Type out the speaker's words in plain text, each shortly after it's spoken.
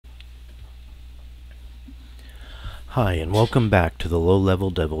Hi, and welcome back to the Low Level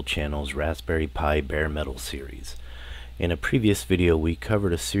Devil Channel's Raspberry Pi Bare Metal series. In a previous video, we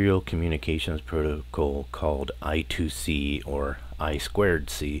covered a serial communications protocol called I2C, or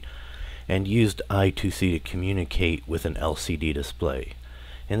I2C, and used I2C to communicate with an LCD display.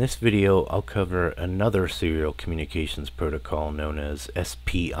 In this video, I'll cover another serial communications protocol known as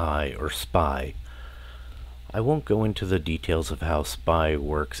SPI, or SPI. I won't go into the details of how SPI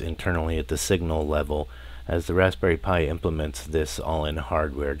works internally at the signal level, as the Raspberry Pi implements this all in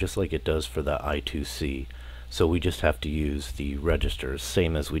hardware just like it does for the I2C, so we just have to use the registers,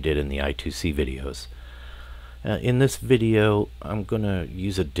 same as we did in the I2C videos. In this video I'm going to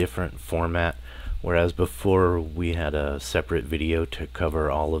use a different format, whereas before we had a separate video to cover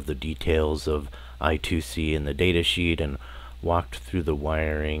all of the details of I2C in the datasheet and walked through the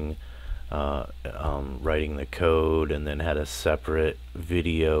wiring, writing the code, and then had a separate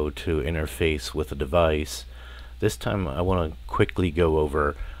video to interface with the device. This time I want to quickly go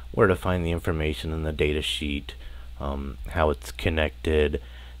over where to find the information in the datasheet, how it's connected,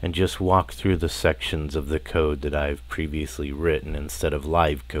 and just walk through the sections of the code that I've previously written instead of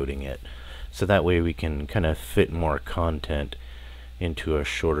live coding it, so that way we can kind of fit more content into a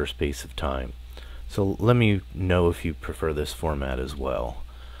shorter space of time. So let me know if you prefer this format as well.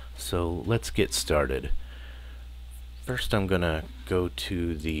 So let's get started. First I'm gonna go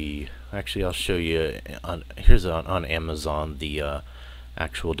to the, actually I'll show you here's on Amazon the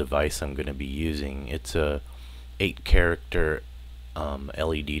actual device I'm gonna be using. It's a 8-character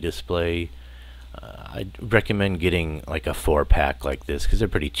LED display. I'd recommend getting like a 4-pack like this because they're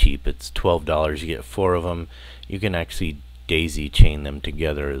pretty cheap. It's $12. You get 4 of them. You can actually daisy chain them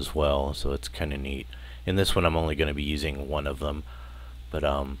together as well, so it's kind of neat. In this one I'm only going to be using one of them. But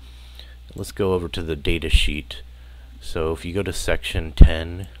let's go over to the data sheet. So if you go to section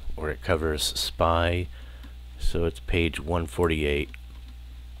 10, where it covers SPI, so it's page 148.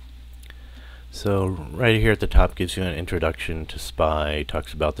 So right here at the top gives you an introduction to SPI,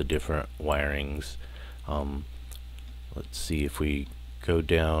 talks about the different wirings. Let's see if we go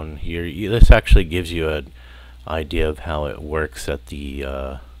down here. This actually gives you an idea of how it works at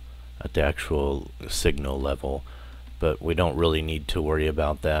the actual signal level, but we don't really need to worry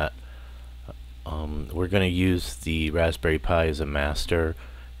about that. We're going to use the Raspberry Pi as a master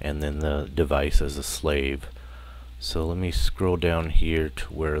and then the device as a slave. So let me scroll down here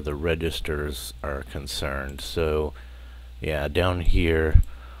to where the registers are concerned. So yeah, down here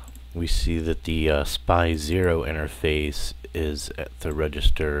we see that the SPI0 interface is at the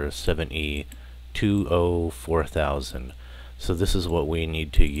register 7E204000. So this is what we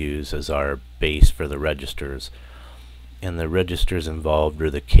need to use as our base for the registers. And the registers involved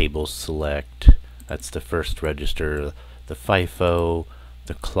are the cable select, that's the first register, the FIFO,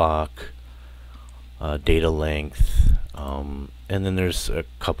 the clock, data length, and then there's a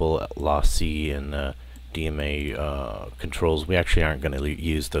couple lossy and DMA controls. We actually aren't going to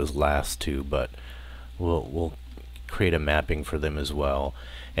use those last two, but we'll create a mapping for them as well.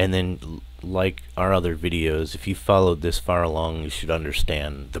 And then, like our other videos, if you followed this far along, you should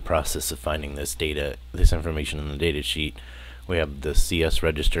understand the process of finding this information in the data sheet. We have the CS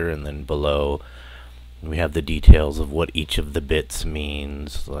register, and then below we have the details of what each of the bits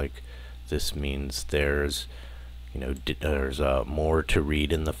means. Like this means there's more to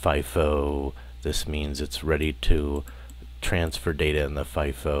read in the FIFO. This means it's ready to transfer data in the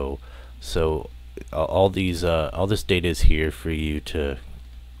FIFO. So all this data is here for you to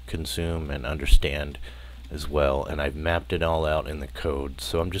consume and understand as well, and I've mapped it all out in the code.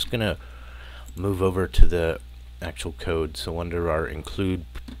 So I'm just gonna move over to the actual code. So under our include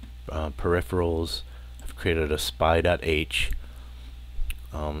peripherals, I've created a SPI.h,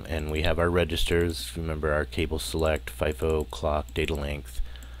 and we have our registers. Remember our cable select, FIFO, clock, data length,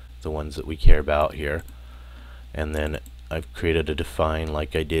 the ones that we care about here. And then I've created a define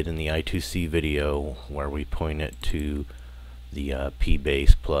like I did in the I2C video, where we point it to the P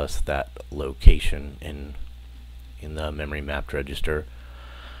base plus that location in the memory mapped register.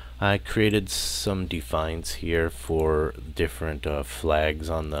 I created some defines here for different flags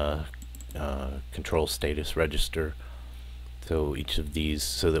on the control status register. So each of these,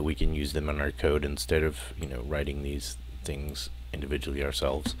 so that we can use them in our code instead of writing these things individually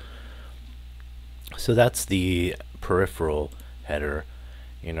ourselves. So that's the peripheral header.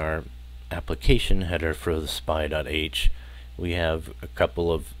 In our application header for the SPI.h, we have a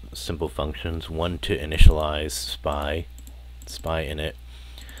couple of simple functions. One to initialize SPI init.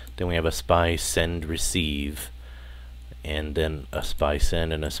 Then we have a SPI send receive, and then a SPI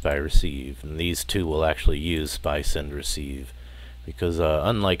send and a SPI receive. And these two will actually use SPI send receive because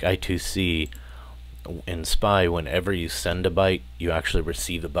unlike I2C, in SPI, whenever you send a byte, you actually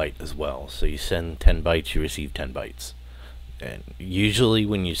receive a byte as well. So you send 10 bytes, you receive 10 bytes. And usually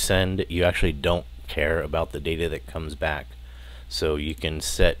when you send, you actually don't care about the data that comes back. So you can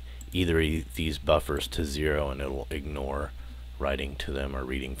set either of these buffers to 0 and it'll ignore writing to them or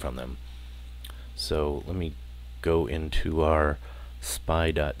reading from them. So let me go into our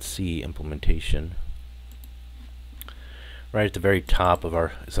SPI.c implementation. Right at the very top of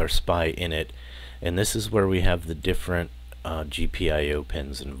is our SPI init, and this is where we have the different GPIO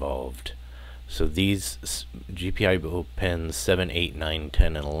pins involved. So these GPIO pins 7, 8, 9,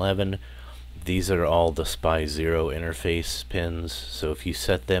 10, and 11, these are all the SPI 0 interface pins. So if you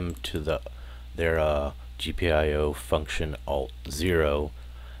set them to their GPIO function alt 0,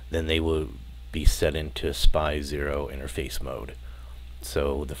 then they will be set into SPI 0 interface mode.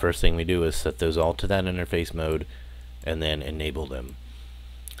 So the first thing we do is set those all to that interface mode and then enable them.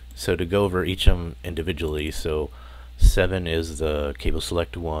 So to go over each of them individually, so 7 is the cable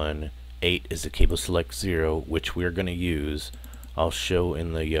select 1, 8 is the cable select 0, which we're going to use. I'll show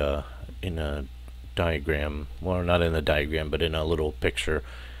in the in a diagram, well, not in the diagram, but in a little picture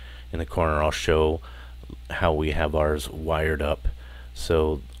in the corner. I'll show how we have ours wired up.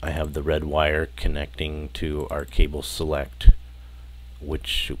 So I have the red wire connecting to our cable select,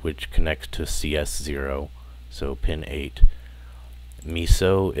 which connects to CS0, so pin 8.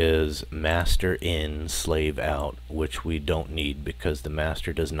 MISO is master in, slave out, which we don't need because the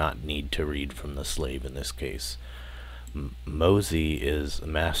master does not need to read from the slave in this case. MOSI is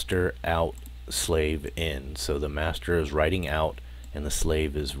master out, slave in, so the master is writing out and the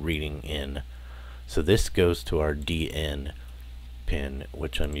slave is reading in. So this goes to our DN pin,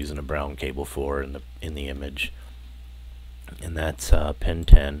 which I'm using a brown cable for in the image, and that's pin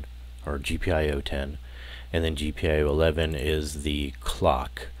 10 or GPIO 10. And then GPIO 11 is the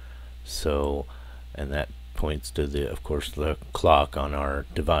clock. So, and that points to of course the clock on our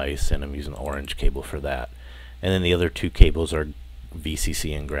device, and I'm using the orange cable for that. And then the other two cables are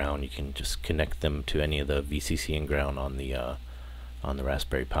VCC and ground. You can just connect them to any of the VCC and ground on the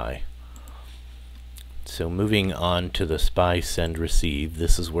Raspberry Pi. So moving on to the SPI send receive,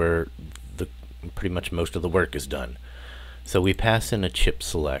 this is where pretty much most of the work is done. So we pass in a chip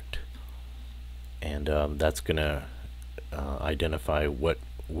select, and that's going to identify which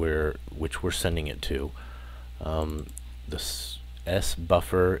we're sending it to. The S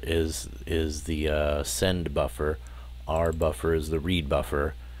buffer is the send buffer, R buffer is the read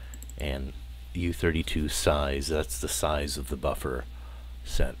buffer, and U32 size, that's the size of the buffer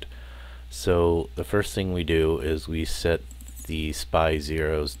sent. So the first thing we do is we set the SPI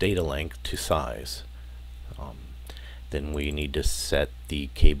 0's data length to size. Then we need to set the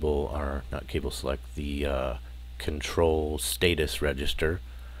cable, or not cable select, the control status register.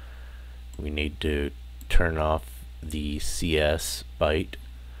 We need to turn off the CS byte.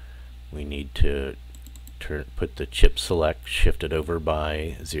 We need to put the chip select shifted over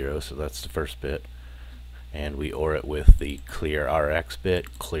by 0, so that's the first bit. And we OR it with the clear RX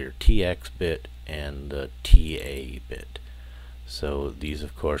bit, clear TX bit, and the TA bit. So these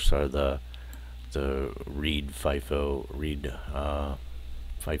of course are the read FIFO,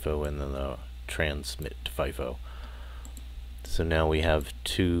 FIFO, and then the transmit FIFO. So now we have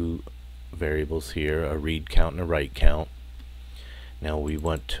two variables here, a read count and a write count. Now we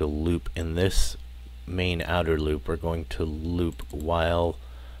want to loop in this main outer loop. We're going to loop while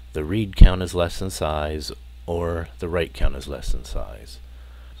the read count is less than size or the write count is less than size.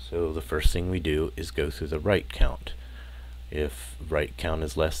 So the first thing we do is go through the write count. If write count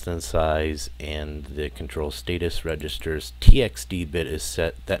is less than size and the control status register's TXD bit is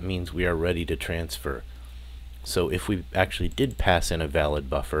set, that means we are ready to transfer. So if we actually did pass in a valid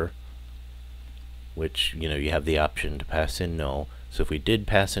buffer, which you have the option to pass in null, so if we did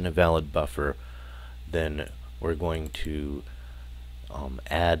pass in a valid buffer, then we're going to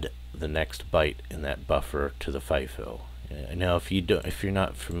add the next byte in that buffer to the FIFO. Now if you're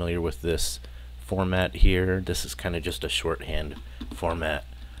not familiar with this format here, this is kind of just a shorthand format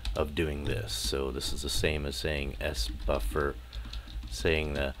of doing this. So this is the same as saying S buffer,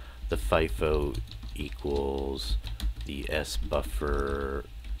 saying the FIFO equals the S buffer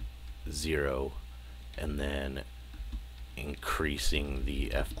 0, and then increasing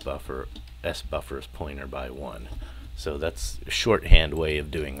the S buffer's pointer by 1. So that's a shorthand way of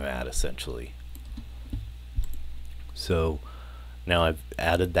doing that essentially. So now I've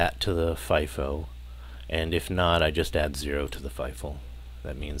added that to the FIFO, and if not, I just add 0 to the FIFO.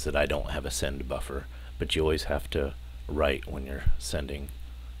 That means that I don't have a send buffer, but you always have to write when you're sending,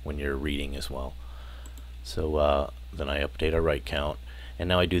 when you're reading as well. So then I update our write count, And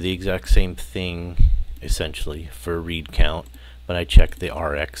now I do the exact same thing essentially for read count, but I check the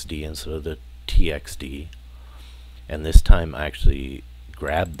RxD instead of the TXD. And this time I actually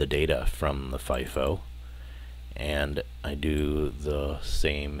grab the data from the FIFO, and I do the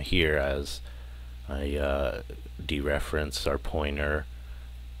same here as I dereference our pointer,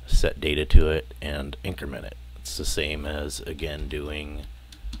 set data to it, and increment it. It's the same as, again, doing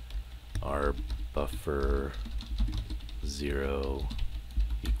our buffer 0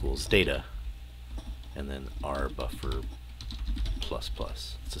 equals data, and then our buffer plus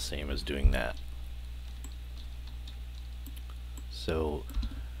plus. It's the same as doing that. So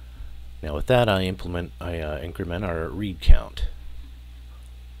now with that, I increment our read count.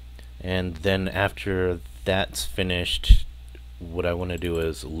 And then after that's finished, what I want to do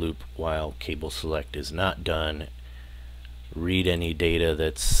is loop while cable select is not done, read any data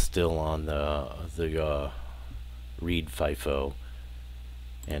that's still on the read FIFO,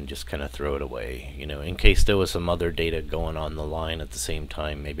 and just kind of throw it away. You know, in case there was some other data going on the line at the same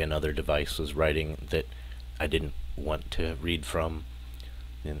time, maybe another device was writing that I didn't want to read from,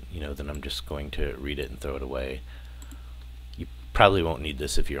 and then I'm just going to read it and throw it away. You probably won't need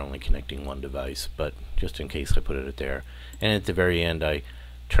this if you're only connecting one device, but just in case, I put it there. And at the very end, I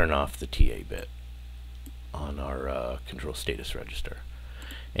turn off the TA bit on our control status register.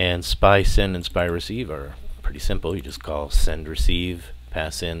 And SPI send and SPI receive are pretty simple. You just call send receive,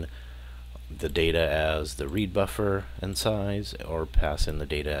 pass in the data as the read buffer and size, or pass in the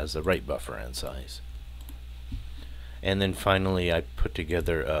data as the write buffer and size. And then finally, I put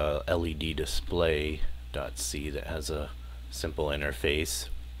together a LED display.c that has a simple interface.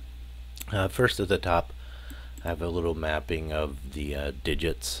 First at the top, I have a little mapping of the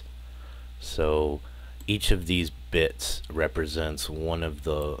digits. So each of these bits represents one of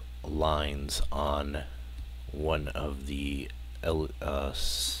the lines on one of the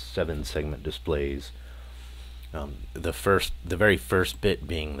 7-segment displays. The very first bit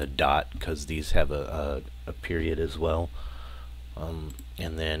being the dot, because these have a period as well,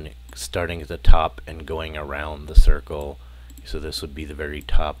 and then starting at the top and going around the circle. So this would be the very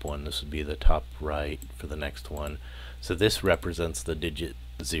top one, this would be the top right for the next one. So this represents the digit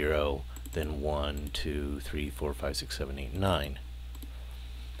 0, then 1, 2, 3, 4, 5, 6, 7, 8, 9.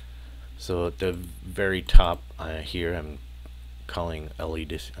 So at the very top here, I'm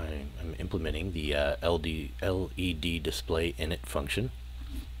implementing the LED display init function,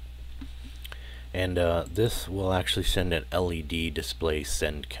 and this will actually send an LED display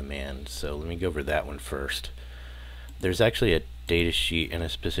send command. So let me go over that one first. There's actually a data sheet in a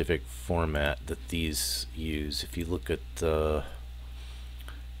specific format that these use. If you look at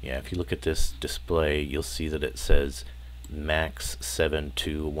this display, you'll see that it says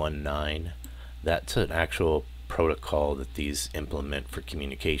MAX7219. That's an actual protocol that these implement for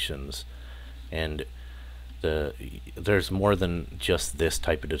communications, and there's more than just this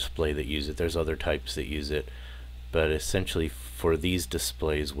type of display that use it. There's other types that use it, but essentially for these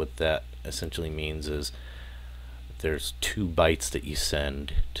displays, what that essentially means is there's 2 bytes that you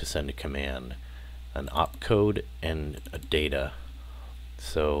send to send a command, an opcode and a data.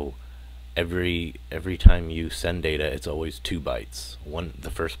 So every time you send data, it's always 2 bytes.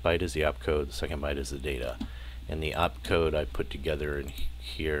 The first byte is the opcode, the second byte is the data. And the opcode I put together in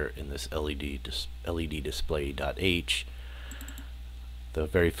here in this LED display.h. The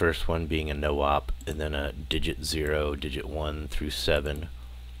very first one being a no op, and then a digit 0, digit 1 through 7.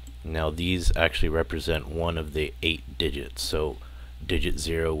 Now these actually represent one of the 8 digits. So digit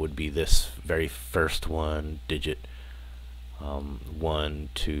 0 would be this very first one, digit 1,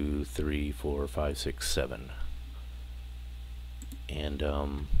 2, 3, 4, 5, 6, 7. And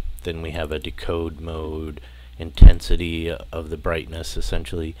then we have a decode mode, intensity of the brightness,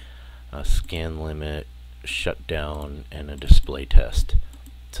 essentially, a scan limit, shutdown, and a display test.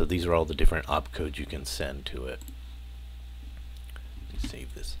 So these are all the different opcodes you can send to it. Let me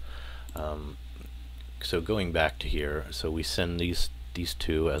save this. So going back to here, so we send these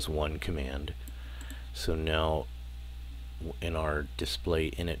 2 as one command. So now in our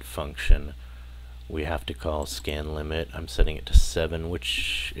display init function, we have to call scan limit. I'm setting it to 7,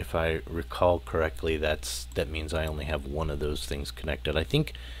 which, if I recall correctly, that means I only have one of those things connected. I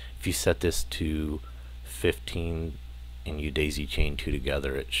think if you set this to 15 and you daisy chain 2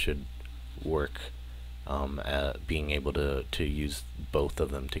 together, it should work at being able to use both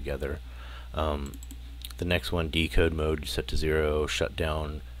of them together. The next one, decode mode, set to 0,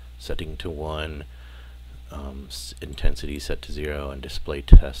 shutdown setting to 1, intensity set to 0, and display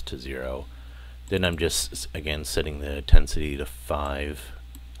test to 0. Then I'm just again setting the intensity to 5.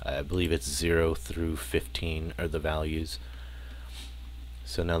 I believe it's 0 through 15 are the values.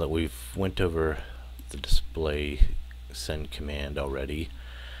 So now that we've went over the display send command already,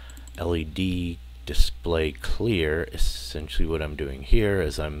 LED display clear, essentially what I'm doing here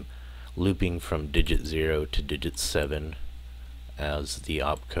is I'm looping from digit 0 to digit 7 as the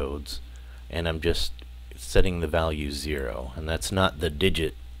opcodes, and I'm just setting the value 0, and that's not the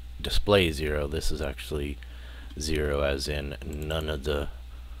digit display 0, this is actually 0 as in none of the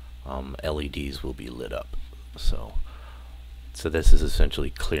LEDs will be lit up. So this is essentially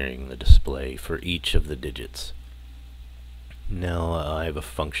clearing the display for each of the digits. Now I have a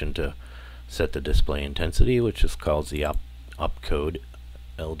function to set the display intensity, which is called the opcode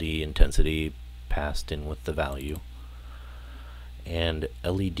LD intensity passed in with the value, and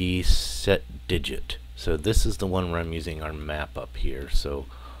LED set digit. So this is the one where I'm using our map up here. So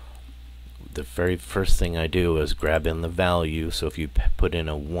the very first thing I do is grab in the value. So if you put in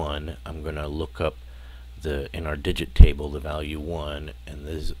a 1, I'm going to look up in our digit table the value 1, and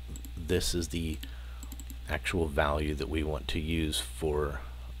this is the actual value that we want to use for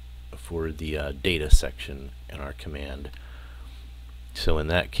the data section in our command. So in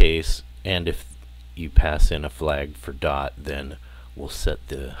that case, and if you pass in a flag for dot, then we'll set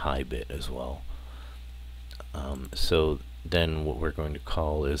the high bit as well. So then what we're going to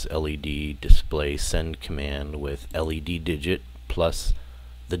call is LED display send command with LED digit plus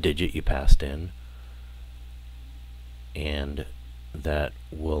the digit you passed in, and that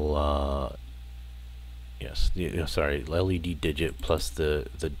will sorry, LED digit plus the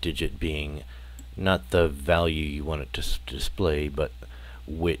digit being not the value you want it to display, but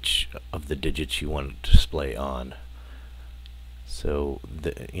which of the digits you want it to display on. So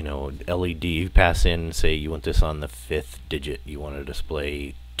LED, you pass in, say you want this on the 5th digit, you want to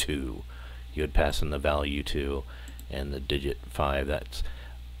display 2, you would pass in the value 2 and the digit 5.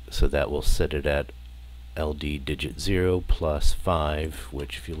 So that will set it at LD digit 0 plus 5,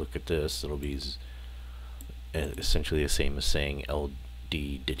 which if you look at this, it'll be essentially the same as saying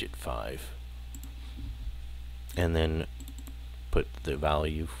LD digit 5. And then put the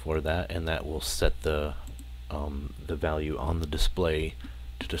value for that, and that will set the value on the display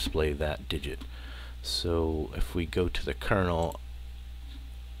to display that digit. So if we go to the kernel,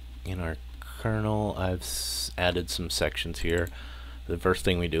 in our kernel I've added some sections here. The first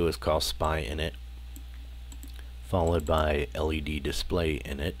thing we do is call SPI init, followed by LED display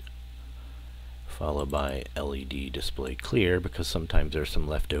init, followed by LED display clear, because sometimes there's some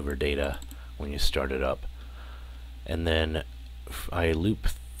leftover data when you start it up. And then I loop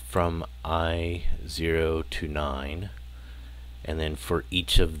from I0 to 9, and then for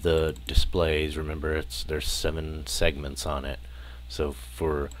each of the displays, remember there's 7 segments on it. So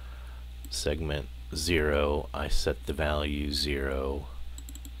for segment 0, I set the value 0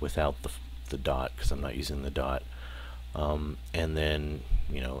 without the dot, because I'm not using the dot. And then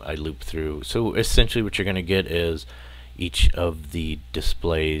I loop through. So essentially what you're going to get is each of the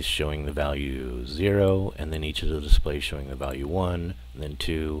displays showing the value 0, and then each of the displays showing the value 1, and then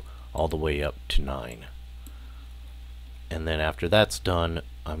 2, all the way up to 9. And then after that's done,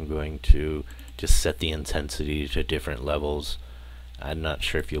 I'm going to just set the intensity to different levels. I'm not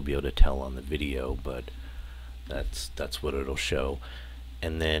sure if you'll be able to tell on the video, but that's what it'll show.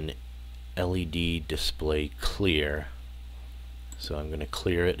 And then LED display clear. So I'm going to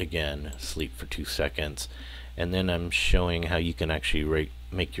clear it again, sleep for 2 seconds, and then I'm showing how you can actually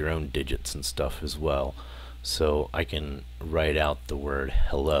make your own digits and stuff as well. So I can write out the word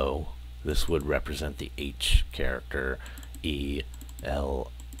hello. This would represent the H character, E,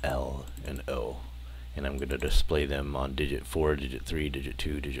 L, L, and O. And I'm going to display them on digit 4, digit 3, digit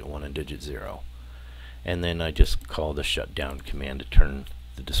 2, digit 1, and digit 0. And then I just call the shutdown command to turn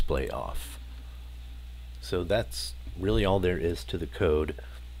the display off. So that's really all there is to the code.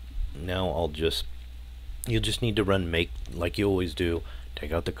 Now you'll just need to run make like you always do.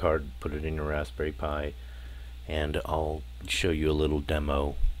 Take out the card, put it in your Raspberry Pi, and I'll show you a little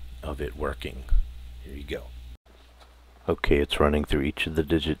demo of it working. Here you go. Okay, it's running through each of the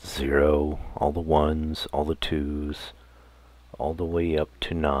digits 0, all the 1s, all the 2s, all the way up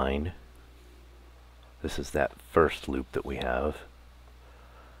to 9. This is that first loop that we have.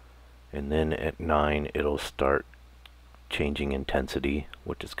 And then at 9 it'll start changing intensity,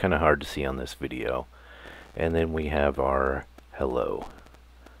 which is kind of hard to see on this video. And then we have our hello.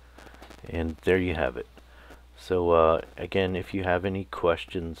 And there you have it. So again, if you have any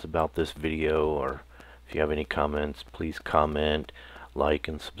questions about this video, or if you have any comments, please comment, like,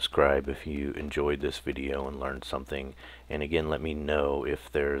 and subscribe if you enjoyed this video and learned something. And again, let me know if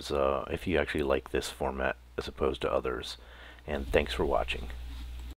you actually like this format as opposed to others. And thanks for watching.